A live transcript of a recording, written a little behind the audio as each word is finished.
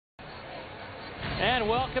And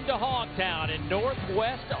welcome to Hogtown in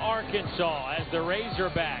northwest Arkansas as the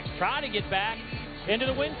Razorbacks try to get back into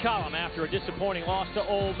the win column after a disappointing loss to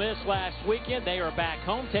Ole Miss last weekend. They are back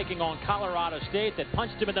home taking on Colorado State that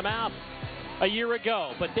punched them in the mouth a year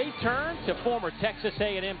ago. But they turn to former Texas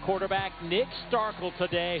A&M quarterback Nick Starkel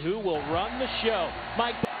today, who will run the show.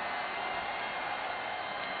 Mike.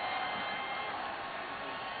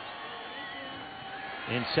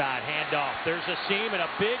 Inside handoff. There's a seam and a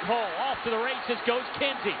big hole. Off to the races goes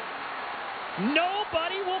Kinsey.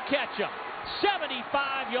 Nobody will catch him.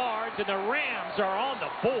 75 yards, and the Rams are on the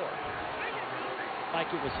board. Like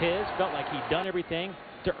it was his. Felt like he'd done everything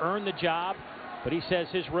to earn the job. But he says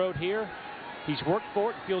his road here, he's worked for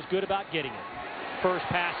it and feels good about getting it. First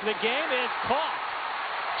pass of the game is caught.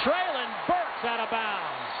 Traylon Burks out of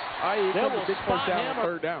bounds. They will spot him.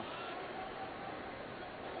 Third down.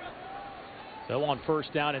 So on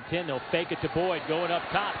first down and 10, they'll fake it to Boyd, going up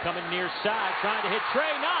top, coming near side, trying to hit Trey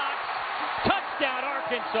Knox. Touchdown,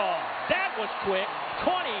 Arkansas. That was quick,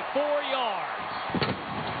 24 yards.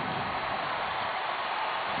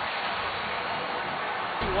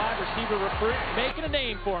 Wide receiver recruit making a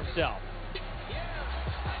name for himself.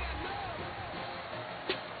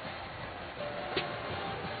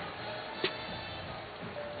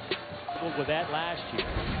 With that last year.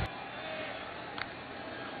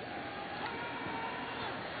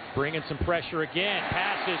 Bringing some pressure again.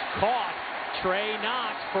 Pass is caught. Trey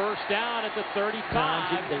Knox, first down at the 35.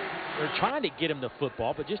 They're trying to get him the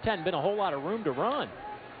football, but just hadn't been a whole lot of room to run.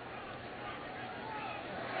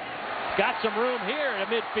 Got some room here in the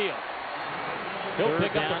midfield. He'll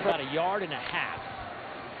pick up about 1.5 yards.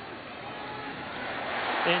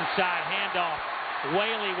 Inside handoff.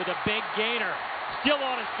 Whaley with a big gainer. Still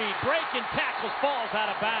on his feet, breaking tackles, falls out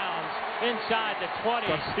of bounds inside the 20,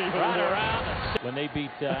 right around the... When they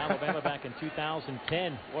beat Alabama back in 2010.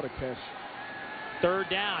 What a catch. Third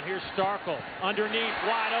down, here's Starkel, underneath,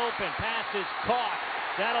 wide open, pass is caught.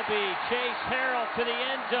 That'll be Chase Harrell to the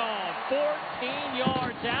end zone, 14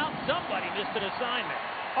 yards out. Somebody missed an assignment.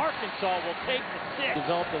 Arkansas will take the 6.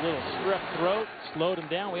 Result, a little strep throat, slowed him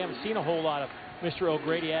down. We haven't seen a whole lot of Mr.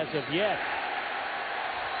 O'Grady as of yet.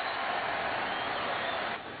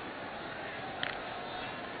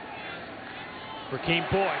 Rakeem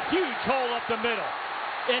Boyd, huge hole up the middle.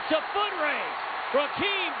 It's a foot race.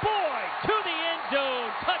 Rakeem Boyd to the end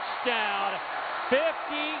zone. Touchdown,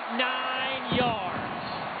 59 yards.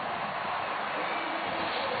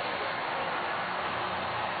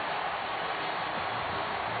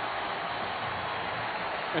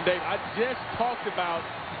 And Dave, I just talked about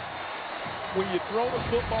when you throw the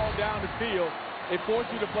football down the field, it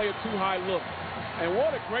forces you to play a too high look. And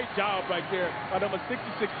what a great job right there by number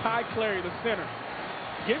 66, Ty Clary, the center.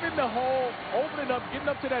 Giving the hole, opening up, getting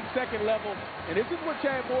up to that second level. And this is what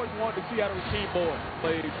Chad Boyd wanted to see out of Rakeem Boyd.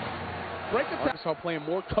 Break the Arkansas playing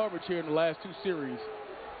more coverage here in the last 2 series.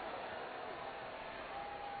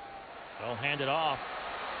 Well, hand it off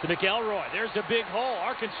to McElroy. There's a big hole.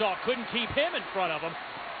 Arkansas couldn't keep him in front of him.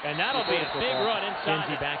 And that'll be a big run inside.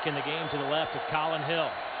 Kinsey back in the game to the left of Colin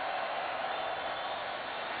Hill.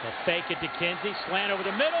 They'll fake it to Kinsey, slant over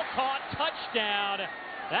the middle, caught, touchdown.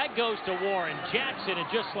 That goes to Warren Jackson, and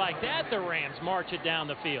just like that, the Rams march it down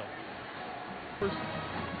the field.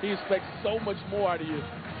 He expects so much more out of you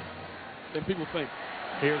than people think.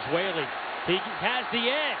 Here's Whaley. He has the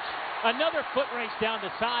edge. Another foot race down the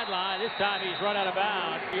sideline. This time he's run out of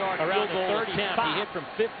bounds. Around the 30. He hit from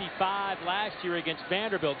 55 last year against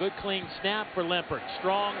Vanderbilt. Good clean snap for Limpert.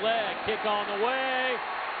 Strong leg, kick on the way.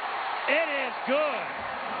 It is good.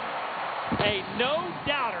 A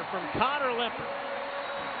no-doubter from Connor Limpert.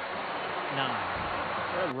 9.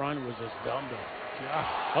 That run was just dumb.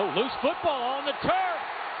 Oh, loose football on the turf.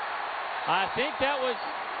 I think that was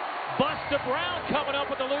Busta Brown coming up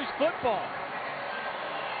with the loose football.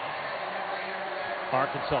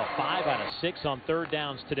 Arkansas 5 out of 6 on third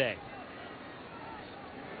downs today.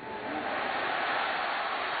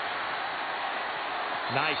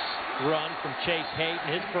 Nice run from Chase Hayden,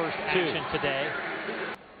 his first action today.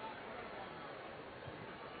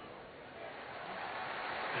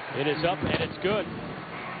 It is up and it's good.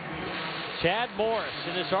 Chad Morris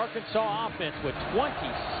in this Arkansas offense with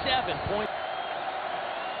 27 points.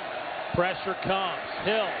 Pressure comes.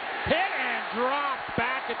 Hill hit and dropped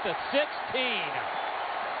back at the 16.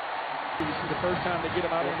 This is the first time they get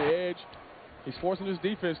him out on the edge. He's forcing his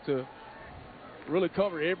defense to really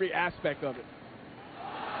cover every aspect of it.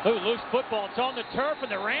 Ooh, loose football. It's on the turf,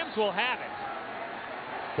 and the Rams will have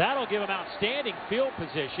it. That'll give him outstanding field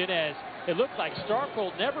position, as it looked like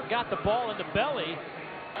Starkel never got the ball in the belly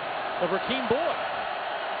of Rakeem Boyd.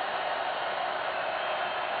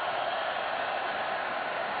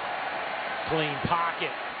 clean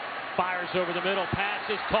pocket. Fires over the middle. Pass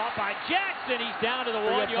is caught by Jackson. He's down to the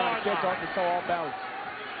 1 yard line. Arkansas off balance.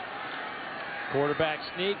 Quarterback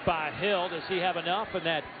sneak by Hill. Does he have enough in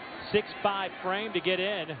that 6'5" frame to get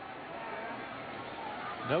in?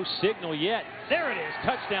 No signal yet. There it is.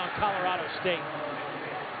 Touchdown, Colorado State.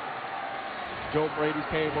 Joe Brady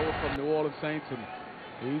came over from New Orleans Saints, and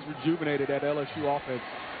he's rejuvenated that LSU offense.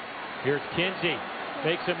 Here's Kinsey.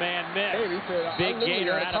 Makes a man miss. Hey, he said, big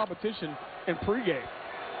gainer out of competition in pregame.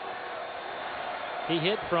 He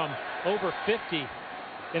hit from over 50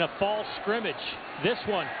 in a fall scrimmage. This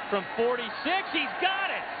one from 46. He's got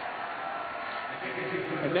it.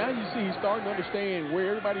 And now you see he's starting to understand where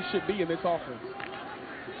everybody should be in this offense.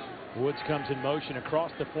 Woods comes in motion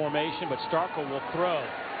across the formation, but Starkel will throw.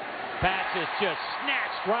 Pass is just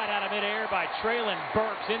snatched right out of midair by Traylon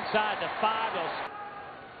Burks inside the 5.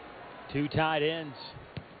 Two tight ends.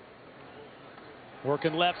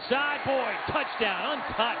 Working left side. Boyd, touchdown,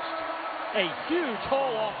 untouched. A huge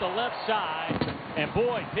hole off the left side. And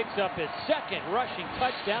Boyd picks up his second rushing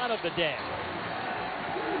touchdown of the day.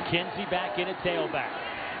 Kinsey back in at tailback.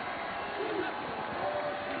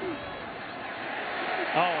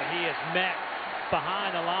 Oh, and he is met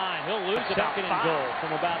behind the line. He'll lose it. Second and goal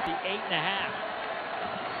from about the 8.5.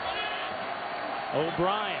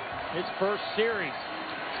 O'Brien, his first series,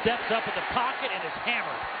 steps up at the pocket and is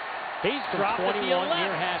hammered. He's dropped 21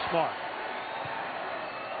 near hash mark.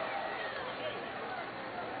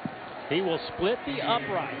 He will split the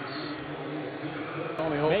uprights.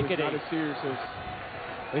 Only hope it's not as serious as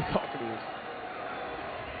they thought it is.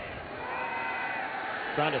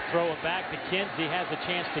 Trying to throw it back to Kinsey, has a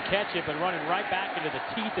chance to catch it, but running right back into the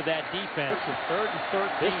teeth of that defense. It's a 3rd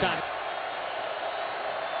and 13. This time,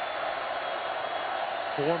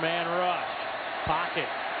 4-man rush.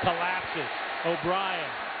 Pocket collapses.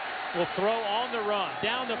 O'Brien will throw on the run,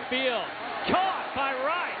 down the field. Caught by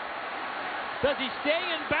Wright. Does he stay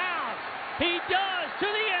in bounds? He does, to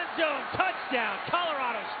the end zone. Touchdown,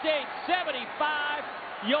 Colorado State, 75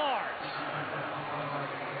 yards.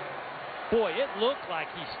 Boy, it looked like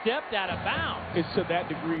he stepped out of bounds. It's to that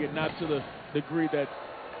degree and not to the degree that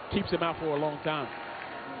keeps him out for a long time.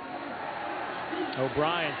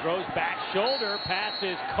 O'Brien throws back shoulder. Pass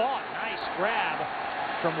is caught. Nice grab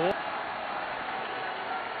from Wolf.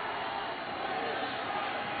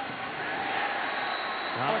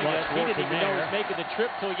 He didn't even know he was making the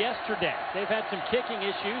trip till yesterday. They've had some kicking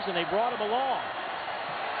issues, and they brought him along.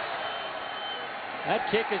 That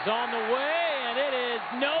kick is on the way, and it is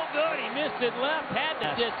no good. He missed it left, had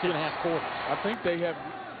the distance. 2.5 quarters. I think they have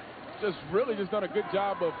really done a good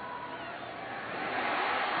job of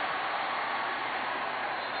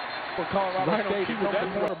for Colorado State. He was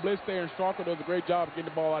that corner blitz there, and Starkel does a great job of getting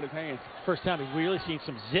the ball out of his hands. First time we've really seen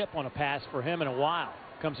some zip on a pass for him in a while.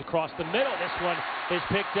 Comes across the middle. This one is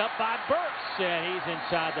picked up by Burks, and he's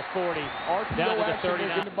inside the 40. RPO down to the 39.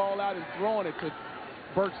 Getting the ball out and throwing it to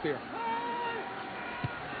Burks there.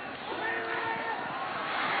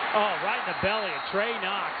 Oh, right in the belly of Trey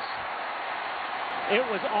Knox. It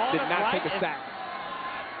was on Did not take a sack.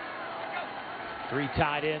 3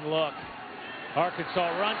 tight end look. Arkansas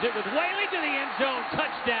runs it with Whaley to the end zone.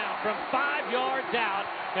 Touchdown from 5 yards out,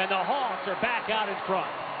 and the Hogs are back out in front.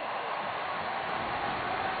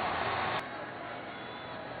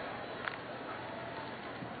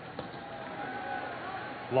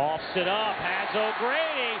 Lofts it up, has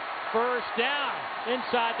O'Grady. First down,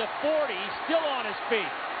 inside the 40. He's still on his feet.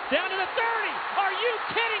 Down to the 30. Are you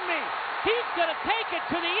kidding me? He's going to take it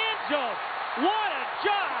to the end zone. What a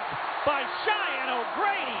job by Cheyenne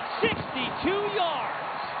O'Grady. 62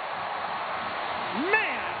 yards.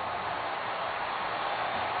 Man.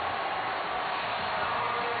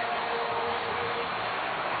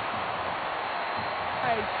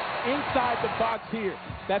 Inside the box here.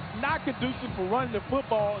 That's not conducive for running the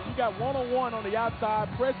football. You got one-on-one on the outside,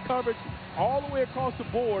 press coverage all the way across the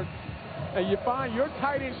board, and you find your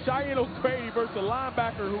tight end Cheyenne O'Grady versus a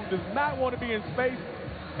linebacker who does not want to be in space,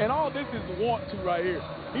 and all this is want to right here.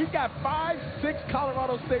 He's got 5, 6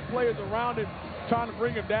 Colorado State players around him trying to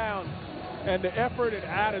bring him down, and the effort and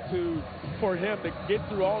attitude for him to get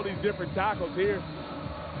through all these different tackles here.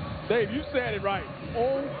 Dave, you said it right.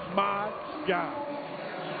 Oh my God.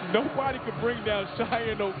 Nobody could bring down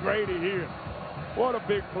Cheyenne O'Grady here. What a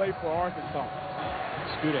big play for Arkansas.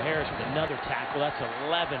 Scooter Harris with another tackle. That's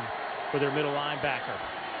 11 for their middle linebacker.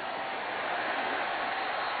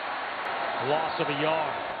 Loss of a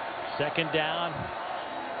yard. Second down.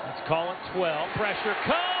 Let's call it 12. Pressure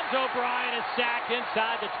comes. O'Brien is sacked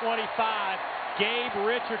inside the 25. Gabe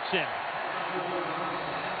Richardson.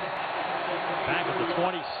 Back at the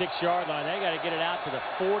 26-yard line. They got to get it out to the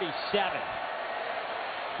 47.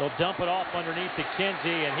 They'll dump it off underneath to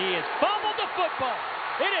Kinsey, and he has fumbled the football.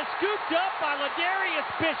 It is scooped up by Ladarius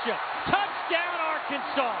Bishop. Touchdown,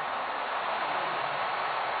 Arkansas.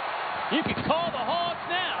 You can call the Hogs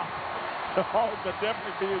now. The Hogs are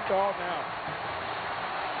definitely being called now.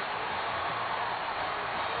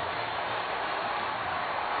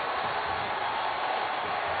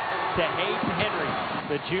 To Hayden Henry,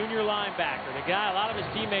 the junior linebacker, the guy a lot of his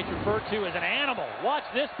teammates refer to as an animal. Watch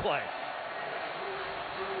this play.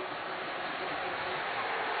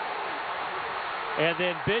 And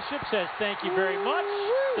then Bishop says thank you very much.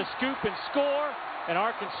 The scoop and score, and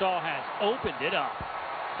Arkansas has opened it up.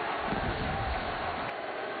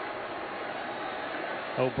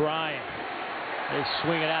 O'Brien, they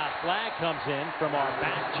swing it out. Flag comes in from our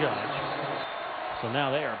back judge. So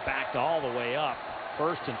now they are backed all the way up.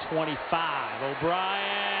 1st and 25.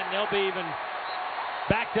 O'Brien, they'll be even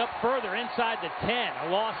backed up further inside the 10. A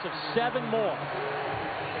loss of 7 more.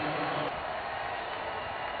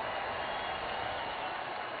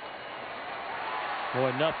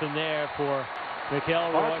 Boy, nothing there for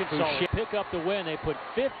McElroy. Arkansas pick up the win. They put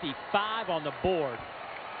 55 on the board.